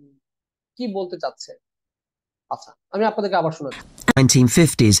কি কি বলতে চাচ্ছে। আচ্ছা, আমি আপনাদেরকে আবার শোনাচ্ছি।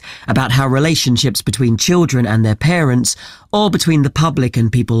 1950s about how relationships between children and their parents, or between the public and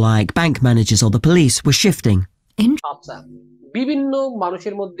people like bank managers or the police, were shifting. আচ্ছা, বিভিন্ন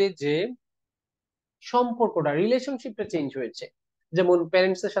মানুষের মধ্যে যে সম্পর্কটা, রিলেশনশিপটা চেঞ্জ হয়েছে, যেমন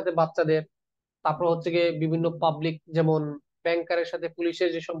প্যারেন্টস এর সাথে বাচ্চাদের, তারপর হচ্ছে গিয়ে বিভিন্ন পাবলিক, যেমন ব্যাংকারের সাথে পুলিশের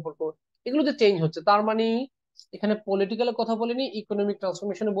যে সম্পর্ক, এগুলো যে চেঞ্জ হচ্ছে, তার মানে এখানে পলিটিক্যালের কথা বলেনি, ইকোনমিক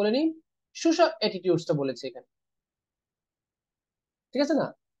ট্রান্সফরমেশনে বলেনি, সোশ্যাল অ্যাটিটিউডসটা বলেছে এখানে। ঠিক আছে না?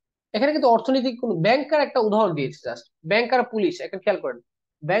 এখানে কিন্তু অর্থনৈতিক কোন, ব্যাংকার একটা উদাহরণ দিয়েছে জাস্ট, ব্যাংকার পুলিশ, একটা খেয়াল করেন,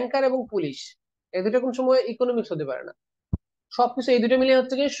 ব্যাংকার এবং পুলিশ এই দুটো কোন সময় ইকোনমিক্স হতে পারে না। সবকিছু এই দুটো মিলে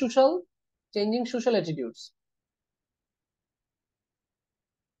হচ্ছে গিয়ে সোশ্যাল, চেঞ্জিং সোশ্যাল অ্যাটিটিউডস।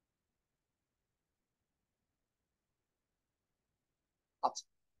 আচ্ছা,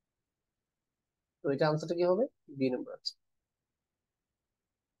 তো এটা আনসারটা কি হবে? বি নম্বর আছে।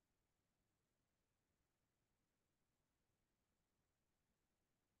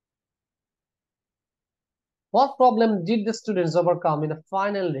 What problem did the students overcome in the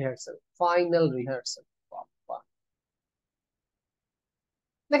final rehearsal? Final rehearsal.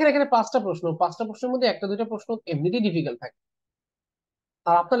 দেখেন এখানে পাঁচটা প্রশ্ন, পাঁচটা প্রশ্নের মধ্যে একটা দুইটা প্রশ্ন এমনিতেই ডিফিকাল্ট থাকে।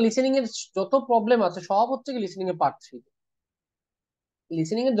 আর আপনার লিসেনিং এর যত প্রবলেম আছে সব হচ্ছে কি লিসেনিং এর পার্ট থ্রি।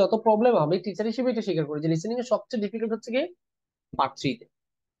 লিসেনিং এর যত প্রবলেম, আমি টিচার হিসেবে এটা স্বীকার করি যে লিসেনিং এর সবচেয়ে ডিফিকাল্ট হচ্ছে কি পার্ট থ্রিতে।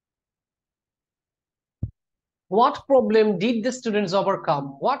 What problem did the students overcome?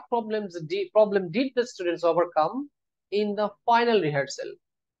 What problem did the students overcome in the final rehearsal?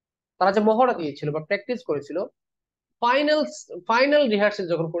 তারা যে মহড়া দিয়েছিল বা প্র্যাকটিস করেছিল, ফাইনাল ফাইনাল রিহার্সাল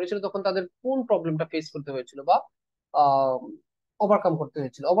যখন করেছিল, তখন তাদের কোন প্রবলেমটা ফেস করতে হয়েছিল বা ওভারকাম করতে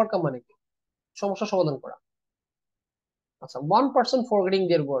হয়েছিল? ওভারকাম মানে কি? সমস্যা সমাধান করা। আচ্ছা, ওয়ান পার্সন ফরগেটিং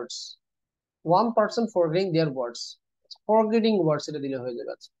দেয়ার ওয়ার্ডস, ওয়ান পার্সন ফরগেটিং দেয়ার ওয়ার্ডস, ফরগেটিং ওয়ার্ডস এটা দিলে হয়ে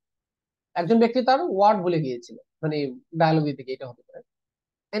যাবে। আচ্ছা, একজন ব্যক্তি তার ওয়ার্ড ভুলে গিয়েছিল, মানে ডায়লগ দিতে গিয়ে এটা হতে পারে।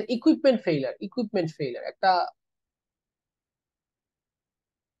 And equipment failure, equipment failure একটা,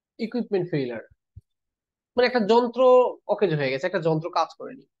 ইকুইপমেন্ট ফেইলার মানে একটা যন্ত্র অকেজ হয়ে গেছে, একটা যন্ত্র কাজ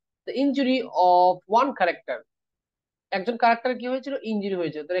করেনি। The injury of one character, একজন ক্যারেক্টার কি হয়েছিল? ইনজুরি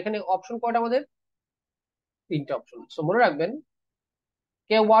হয়েছে। তো এখানে অপশন কয়টা আমাদের? তিনটা অপশন। সো মনে রাখবেন,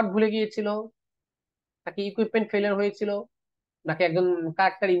 কে ওয়ার্ড ভুলে গিয়েছিল, নাকি ইকুইপমেন্ট ফেলিয়ার হয়েছিল, নাকি একজন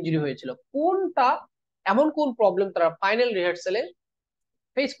ক্যারেক্টার ইনজুরি হয়েছিল, কোনটা, এমন কোন প্রবলেম তারা ফাইনাল রিহার্সালে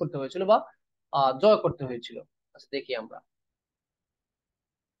ফেস করতে হয়েছিল বা জয় করতে হয়েছিল? আচ্ছা, দেখি আমরা।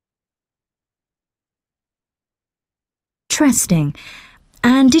 Interesting.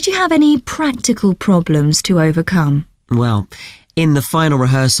 And did you have any practical problems to overcome? Well, in the final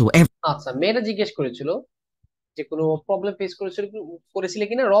rehearsal, আচ্ছা, মেয়েরা জিজ্ঞেস করেছিল যে কোনো প্রবলেম ফেস করেছিলে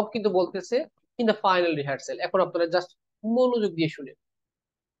কিনা, রব কিন্তু বলতেছে ইন দ্য ফাইনাল রিহার্সাল। এখন আপনারা জাস্ট মনোযোগ দিয়ে শুনে।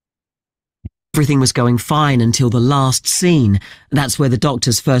 everything was going fine until the last scene. That's where the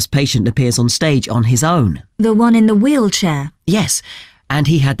doctor's first patient appears on stage on his own. The one in the wheelchair? Yes, and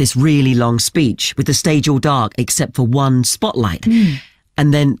he had this really long speech with the stage all dark except for one spotlight. And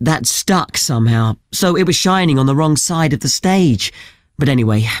then that stuck somehow, so it was shining on the wrong side of the stage. But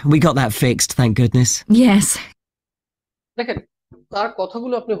anyway, we got that fixed, thank goodness. Yes. দেখেন তার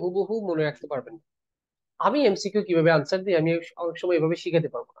কথাগুলো আপনি হুবহু মনে রাখতে পারবেন না। আমি এমসিকিউ কিভাবে আনসার দিই আমি অনেক সময় এভাবে শিখাতে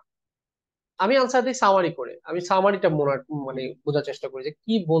পারবো না। আমি আনসার দিই সামারি করে, আমি সামারিটা মনে মানে বোঝার চেষ্টা করি যে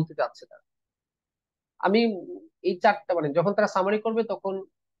কি বলতে চাচ্ছে তারা। আমি এই চারটা মানে যখন তারা সামারি করবে তখন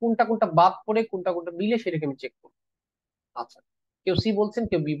কোনটা কোনটা বাদ পড়ে কোনটা কোনটা মিলে সেটাকে আমি চেক করবো। আচ্ছা, কেউ সি বলছেন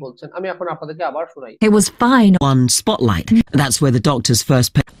কেউ বি বলছেন, আমি এখন আপনাদেরকে আবার শোনাই। It was fine. One spotlight. That's where the doctor's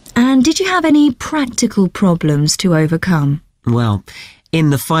first And did you have any practical problems to overcome? Well, in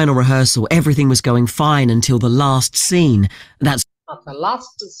the final rehearsal, everything was going fine until the last scene. That's আচ্ছা,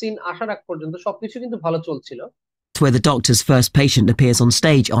 last scene আসার আগ পর্যন্ত সবকিছু কিন্তু ভালো চলছিল। where the doctor's first patient appears on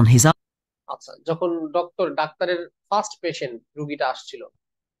stage on his আচ্ছা, যখন ডাক্তারের ফার্স্ট পেশেন্ট রুগীটা আসছিল।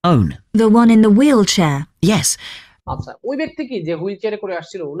 own. The one in the wheelchair? Yes, আচ্ছা, ওই ব্যক্তি কি যে হুইল চেয়ারে করে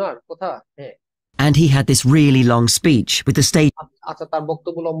আসছিল ওনার কথা? হ্যাঁ। and he had this really long speech with the stage আচ্ছা, তার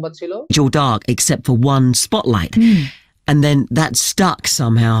বক্তব্য লম্বা ছিল। all dark except for one spotlight. And then that stuck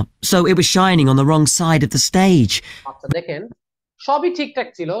somehow, so it was shining on the wrong side of the stage. আচ্ছা দেখেন, সবই ঠিকঠাক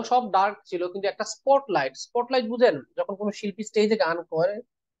ছিল, সব ডার্ক ছিল, কিন্তু একটা স্পটলাইট, স্পটলাইট বুঝেন, যখন কোনো শিল্পী স্টেজে গান করে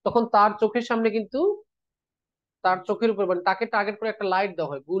তখন তার চোখের সামনে কিন্তু তার চোখের উপর মানে তাকে টার্গেট করে একটা লাইট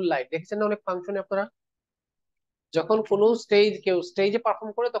দেওয়া হয়, গুল লাইট, দেখেছেন না অনেক ফাংশনে আপনারা? যখন কোনো কেউ স্টেজে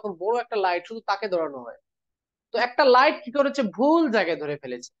পারফর্ম করে তখন বড় একটা লাইট শুধু তাকে ধরানো হয়। তো একটা লাইট কি করেছে, ভুল জায়গায় ধরে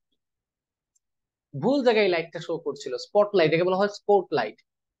ফেলেছে, ভুল জায়গায় লাইটটা শো করছিল, স্পটলাইট, একে বলা হয় স্পটলাইট।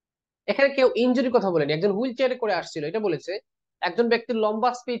 এখানে কেউ ইনজুরির কথা বলেনি, একজন হুইল চেয়ারে করে আসছিল এটা বলেছে। একজন ব্যক্তির লম্বা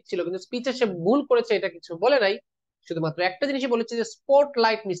স্পিচ ছিল কিন্তু স্পিচে সে ভুল করেছে এটা কিছু বলে নাই, শুধুমাত্র একটা জিনিসই বলেছে যে স্পট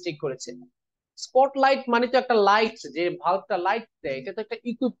লাইট মিস্টেক করেছে। স্পট লাইট মানে তো একটা লাইট, যে ভাল্বটা লাইট দেয় এটা তো একটা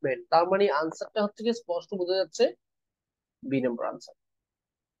ইকুইপমেন্ট, তার মানে আনসারটা হচ্ছে কি স্পষ্ট বোঝা যাচ্ছে বি নম্বর আনসার।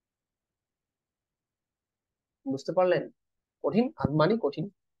 বুঝতে পারলেন? কঠিন আর মানে কঠিন,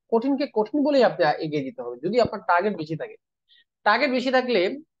 কঠিনকে কঠিন বলেই আপনি এগিয়ে যেতে হবে যদি আপনার টার্গেট বেশি থাকে। টার্গেট বেশি থাকলে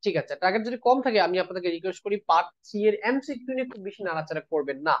ঠিক আছে, টার্গেট যদি কম থাকে আমি আপনাদেরকে রিকোয়েস্ট করি পার্ট সি এর এমসিকিউ নিয়ে খুব বেশি নাড়াচাড়া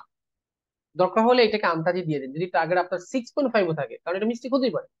করবেন না। দরকার হলে এটাকে আন্দাজে দিয়ে দিন যদি টার্গেট আপনার 6.5 থাকে, কারণ এটা মিস্টেক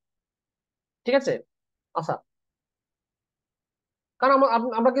হতেই পারে। ঠিক আছে? আচ্ছা, কারণ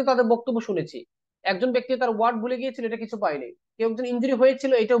আমরা কিন্তু তাদের বক্তব্য শুনেছি। একজন ব্যক্তি তার ওয়ার্ড ভুলে গিয়েছিল এটা কিছু পাইনি, কেউ একজন ইনজুরি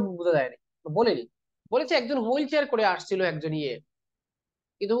হয়েছিল এটাও বোঝা যায়নি, বলেনি। বলেছে একজন হুইল চেয়ার করে আসছিল একজন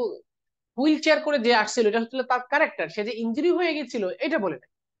কিন্তু হুইল চেয়ার করে যে আসছিল এটা হচ্ছিল তার ক্যারেক্টার, সে যে ইনজুরি হয়ে গেছিল এটা বলে নাই।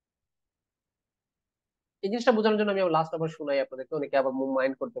 এই জিনিসটা বোঝানোর জন্য আমি লাস্ট আবার শোনাই আপনাদেরকে, অনেকে আবার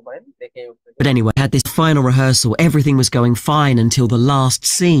মাইন্ড করতে পারেন দেখে। But anyway, at this final rehearsal, everything was going fine until the last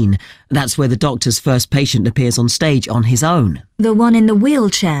scene. That's where the doctor's first patient appears on stage on his own. The one in the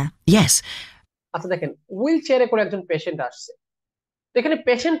wheelchair? Yes, আচ্ছা দেখেন, wheel চেয়ারে করে একজন patient আসছে, তো এখানে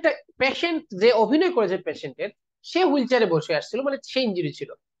patient যে অভিনয় করেছে পেশেন্টের, সে হুইল চেয়ারে বসে আসছিল মানে সে ইনজুরি ছিল,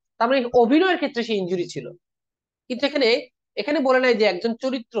 তার মানে অভিনয়ের ক্ষেত্রে সে ইনজুরি ছিল। কিন্তু এখানে এখানে বলে নাই যে একজন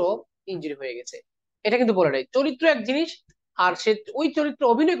চরিত্র ইনজুরি হয়ে গেছে, এটা কিন্তু বলে নাই। চরিত্র এক জিনিস আর সে ওই চরিত্র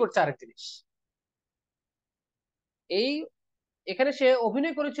অভিনয় করছে আরেক জিনিস। এই এখানে সে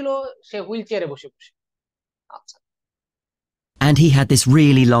অভিনয় করেছিল সে হুইল চেয়ারে বসে বসে। আচ্ছা, and he had this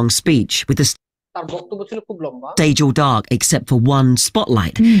really long speech with the তার বক্তব্য ছিল খুব লম্বা। stage all dark except for one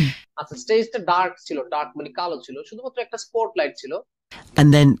spotlight. আচ্ছা, স্টেজটা ডার্ক ছিল, ডার্ক মানে কালো ছিল, শুধুমাত্র একটা স্পটলাইট ছিল। And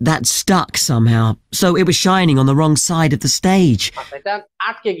then that stuck somehow, so it was shining on the wrong side of the stage. আচ্ছা, এটা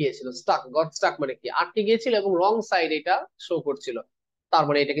আটকে গিয়েছিল, গট স্টাক মানে কি, আটকে গিয়েছিল এবং রং সাইড এটা শো করছিল, তার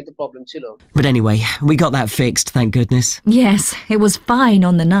মানে এটা কিন্তু প্রবলেম ছিল। But anyway, we got that fixed, thank goodness. Yes, it was fine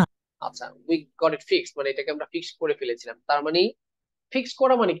on the nut. আচ্ছা, উই গট ইট ফিক্সড মানে এটাকে আমরা ফিক্স করে ফেলেছিলাম, তার মানে ফিক্স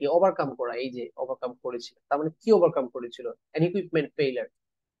করা মানে কি, ওভারকাম করা, এই যে ওভারকাম করেছিল তার মানে কি ওভারকাম করেছিল, এন ইকুইপমেন্ট ফেইলার।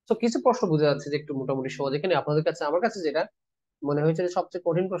 তো কিছু প্রশ্ন বোঝা যাচ্ছে যে একটু মোটামুটি সহজ। এখানে আপনাদের কাছে আমার কাছে যেটা মনে হয়েছে যে সবচেয়ে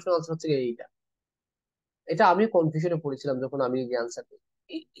কঠিন প্রশ্ন আনসার হচ্ছে এইটা। এটা আমি কনফিউশনে পড়েছিলাম যখন আমি যে আনসার দিই।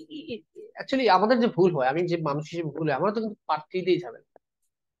 অ্যাকচুয়ালি আমাদের যে ভুল হয়, আমি যে মানুষ হিসেবে ভুল হয়, আমরা তো কিন্তু পার্ট থ্রিতেই যাবেন।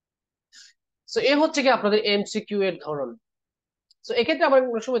 তো এ হচ্ছে কি আপনাদের এমসিকিউ এর ধরন। তো এক্ষেত্রে আবার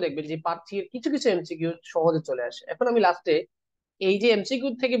অনেক সময় দেখবেন যে পার্ট থ্রি এর কিছু কিছু এমসিকিউ সহজে চলে আসে। এখন আমি লাস্টে এই যে এমসিকিউ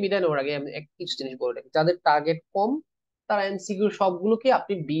থেকে বিদায় নেওয়ার আগে আমি কিছু জিনিস বলে রাখি, যাদের টার্গেট কম তারা এমসিকিউ সবগুলোকে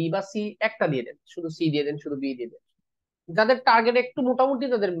আপনি বি বা সি একটা দিয়ে দেন, শুধু সি দিয়ে দেন, শুধু বি দিয়ে দেন। যাদের টার্গেট একটু মোটামুটি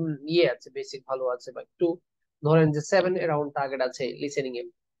তাদের আছে, বেসিক ভালো আছে, বা একটু ধরেন যে 7 এরাউন্ড টার্গেট আছে লিসেনিং এ,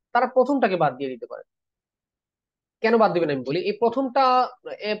 তারা প্রথমটাকে বাদ দিয়ে দিতে পারে। কেন বাদ দিবেন আমি বলি, এই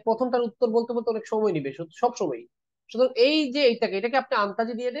প্রথমটার উত্তর বলতে বলতে অনেক সময় নিবে, সব সময়। সুতরাং এই যে এটাকে আপনি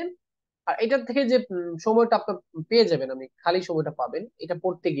আন্তাজে দিয়ে দেন, আর এটার থেকে যে সময়টা আপনার পেয়ে যাবেন, আমি খালি সময়টা পাবেন এটা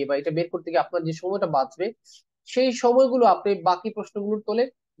পড়তে গিয়ে বা এটা বের করতে গিয়ে আপনার যে সময়টা বাঁচবে, সেই সময়গুলো আপনি বাকি প্রশ্নগুলোর তোলে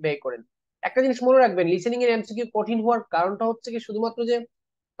ব্যয় করেন। একটা জিনিস মনে রাখবেন, লিসেনিং এর এমসিকিউ কঠিন হওয়ার কারণটা হচ্ছে কি শুধুমাত্র যে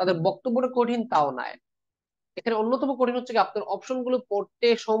তাদের বক্তব্যটা কঠিন তাও নয়, এখানে অন্যতম কঠিন হচ্ছে কি আপনার অপশন গুলো পড়তে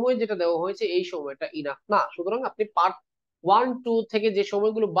সময় যেটা দেওয়া হয়েছে এই সময়টা ইনাফ না, সুতরাং আপনি পার্ট 1 2 থেকে যে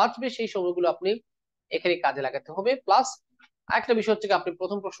সময়গুলো বাঁচবে সেই সময়গুলো আপনি এখানে কাজে লাগাতে হবে। প্লাস আরেকটা বিষয় হচ্ছে কি আপনি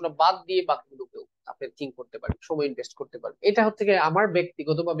প্রথম প্রশ্নটা বাদ দিয়ে বাকিগুলোকেও আপনি থিঙ্ক করতে পারেন, সময় ইনভেস্ট করতে পারেন। এটা হচ্ছে কি আমার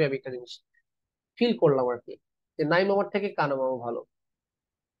ব্যক্তিগতভাবে আমি একটা জিনিস ফিল করলাম আর কি, যে নাই মামার থেকে কানা মামা ভালো।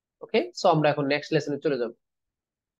 ওকে, সো আমরা এখন নেক্সট লেসনে চলে যাবো।